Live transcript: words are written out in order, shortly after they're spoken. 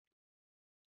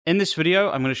In this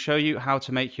video, I'm going to show you how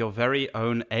to make your very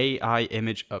own AI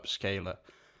image upscaler.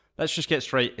 Let's just get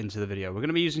straight into the video. We're going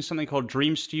to be using something called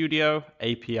DreamStudio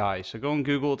API. So go on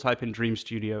Google, type in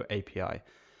DreamStudio API.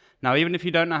 Now, even if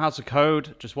you don't know how to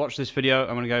code, just watch this video.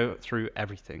 I'm going to go through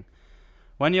everything.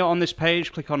 When you're on this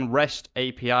page, click on REST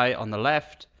API on the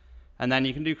left, and then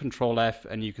you can do Control F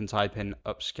and you can type in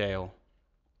Upscale.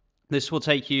 This will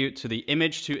take you to the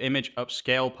image-to-image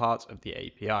upscale part of the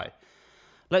API.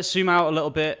 Let's zoom out a little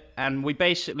bit, and we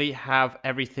basically have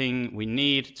everything we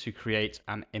need to create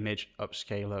an image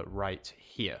upscaler right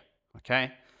here,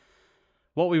 okay?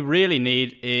 What we really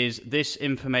need is this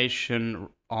information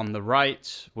on the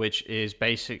right, which is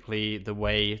basically the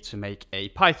way to make a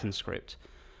Python script.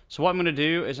 So what I'm going to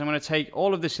do is I'm going to take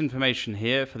all of this information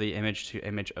here for the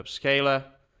image-to-image upscaler,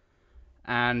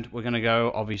 and we're going to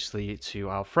go, obviously, to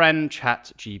our friend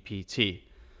ChatGPT.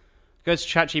 Go to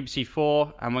ChatGPT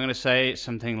 4 and we're going to say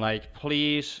something like,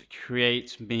 please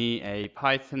create me a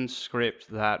Python script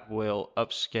that will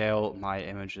upscale my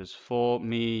images for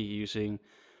me using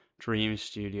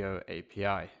DreamStudio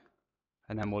API.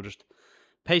 And then we'll just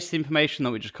paste the information that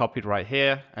we just copied right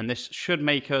here. And this should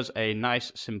make us a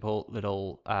nice, simple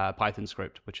little Python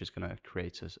script, which is going to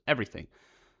create us everything.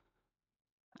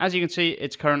 As you can see,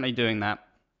 it's currently doing that.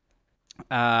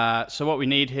 So what we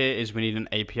need here is we need an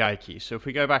API key. So if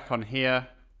we go back on here,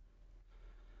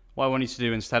 what I want you to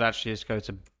do instead actually is go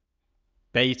to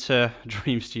beta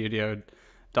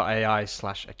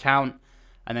dreamstudio.ai/account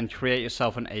and then create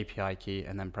yourself an API key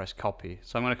and then press copy.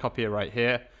 So I'm going to copy it right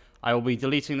here. I will be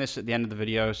deleting this at the end of the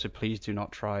video, so please do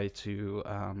not try to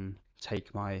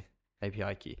take my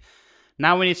API key.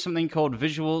 Now we need something called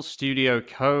Visual Studio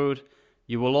Code.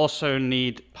 You will also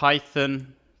need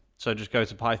Python. So just go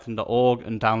to python.org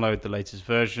and download the latest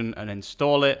version and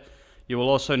install it. You will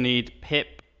also need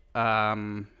pip.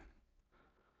 So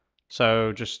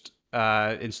just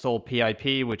install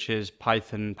PIP, which is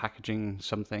Python packaging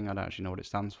something. I don't actually know what it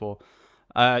stands for.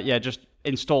 Yeah, just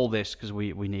install this because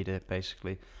we need it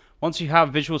basically. Once you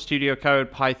have Visual Studio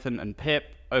Code, Python, and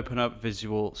pip, open up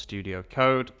Visual Studio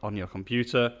Code on your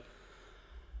computer.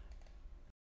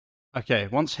 Okay,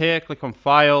 once here, click on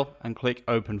File and click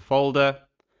Open Folder.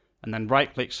 And then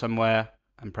right click somewhere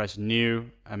and press new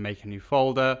and make a new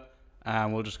folder.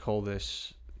 And we'll just call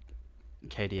this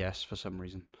KDS for some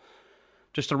reason.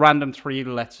 Just a random 3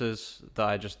 letters that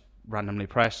I just randomly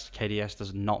pressed. KDS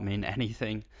does not mean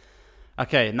anything.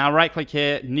 Okay, now right click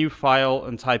here, new file,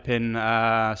 and type in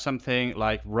something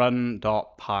like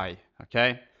run.py.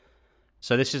 Okay,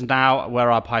 so this is now where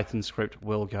our Python script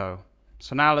will go.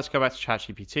 So now let's go back to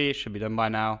ChatGPT. It should be done by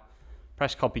now.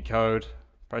 Press copy code,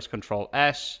 press Control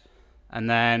S. And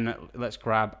then let's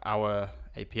grab our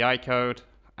API code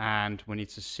and we need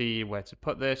to see where to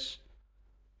put this.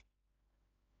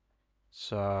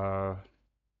 So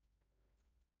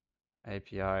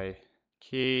API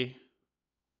key.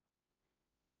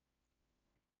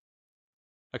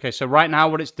 Okay, so right now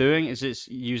what it's doing is it's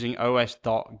using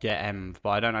os.getenv, but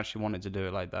I don't actually want it to do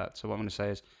it like that. So what I'm going to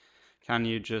say is, can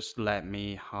you just let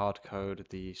me hard code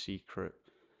the secret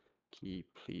key,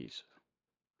 please?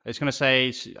 It's going to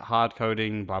say hard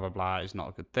coding, blah, blah, blah, is not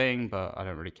a good thing, but I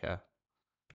don't really care.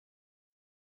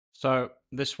 So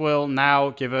this will now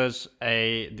give us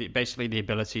basically the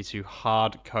ability to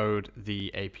hard code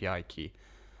the API key.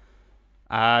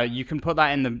 You can put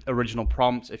that in the original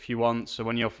prompt if you want. So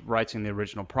when you're writing the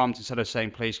original prompt, instead of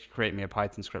saying, please create me a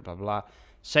Python script, blah, blah, blah,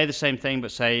 say the same thing, but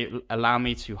say, allow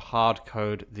me to hard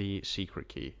code the secret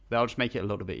key. That'll just make it a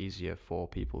little bit easier for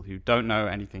people who don't know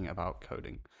anything about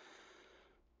coding.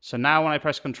 So now when I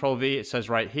press Control V, it says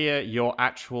right here, your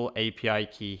actual API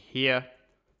key here.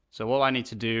 So all I need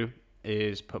to do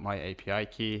is put my API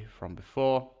key from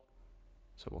before.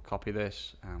 So we'll copy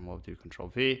this and we'll do Control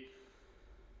V.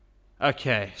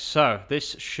 Okay, so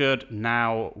this should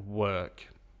now work.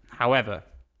 However,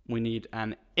 we need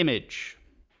an image.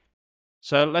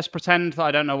 So let's pretend that I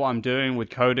don't know what I'm doing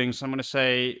with coding. So I'm going to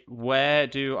say, where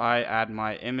do I add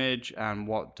my image and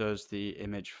what does the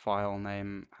image file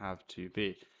name have to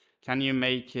be? Can you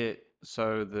make it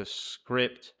so the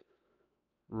script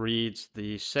reads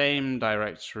the same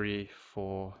directory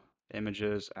for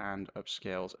images and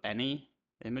upscales any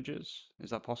images? Is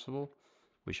that possible?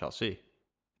 We shall see.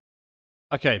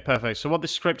 Okay, perfect. So what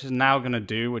this script is now going to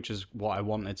do, which is what I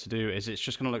wanted to do, is it's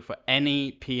just going to look for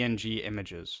any PNG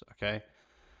images, okay?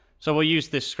 So we'll use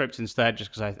this script instead just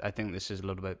because I think this is a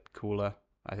little bit cooler.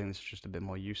 I think this is just a bit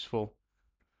more useful.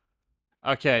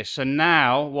 Okay, so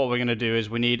now what we're going to do is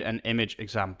we need an image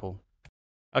example.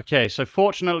 Okay, so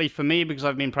fortunately for me, because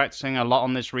I've been practicing a lot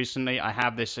on this recently, I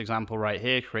have this example right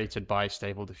here created by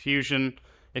Stable Diffusion.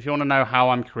 If you want to know how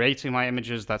I'm creating my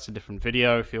images, that's a different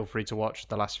video. Feel free to watch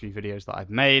the last few videos that I've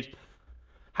made.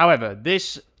 However,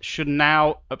 this should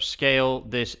now upscale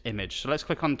this image. So let's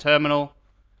click on terminal,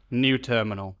 new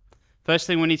terminal. First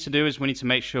thing we need to do is we need to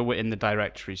make sure we're in the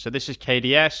directory. So this is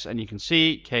KDS, and you can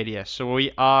see KDS. So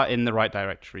we are in the right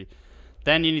directory.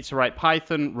 Then you need to write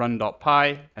Python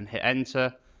run.py and hit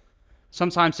enter.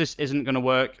 Sometimes this isn't going to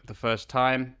work the first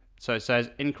time. So it says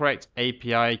incorrect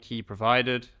API key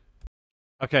provided.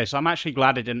 Okay, so I'm actually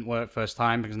glad it didn't work first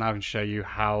time, because now I can show you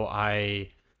how I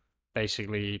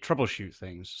basically troubleshoot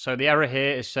things. So the error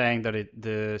here is saying that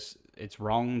it's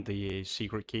wrong, the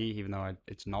secret key, even though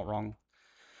it's not wrong.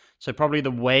 So probably the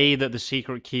way that the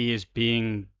secret key is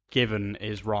being given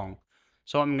is wrong.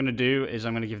 So what I'm going to do is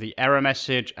I'm going to give the error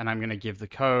message, and I'm going to give the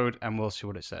code, and we'll see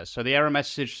what it says. So the error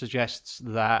message suggests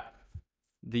that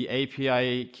the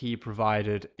API key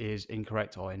provided is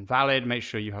incorrect or invalid. Make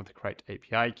sure you have the correct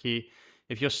API key.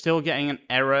 If you're still getting an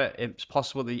error, it's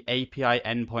possible the API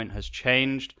endpoint has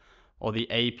changed, or the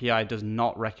API does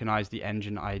not recognize the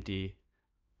engine ID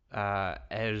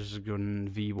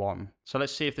Ergun v1. So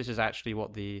let's see if this is actually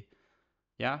what the...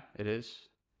 Yeah, it is.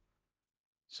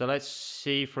 So let's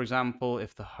see, for example,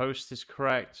 if the host is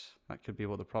correct. That could be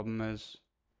what the problem is.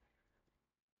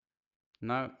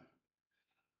 No.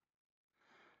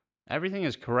 Everything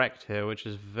is correct here, which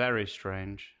is very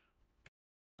strange.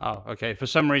 Oh, okay. For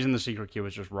some reason, the secret key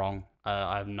was just wrong.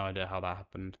 I have no idea how that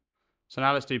happened. So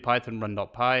now let's do python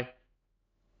run.py.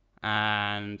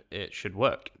 And it should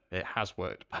work. It has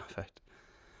worked. Perfect.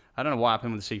 I don't know what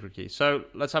happened with the secret key. So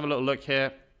let's have a little look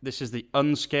here. This is the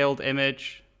unscaled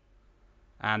image.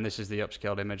 And this is the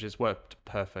upscaled image. It's worked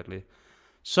perfectly.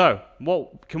 So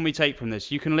what can we take from this?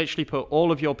 You can literally put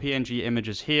all of your PNG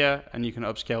images here, and you can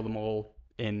upscale them all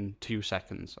in 2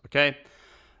 seconds. Okay.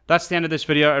 That's the end of this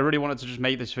video. I really wanted to just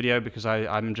make this video because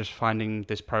I'm just finding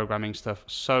this programming stuff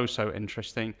so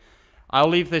interesting. I'll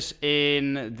leave this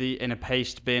in a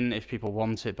paste bin if people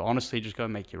want it, but honestly, just go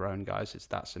and make your own, guys. It's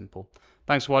that simple.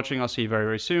 Thanks for watching. I'll see you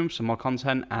very soon for some more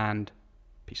content, and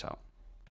peace out.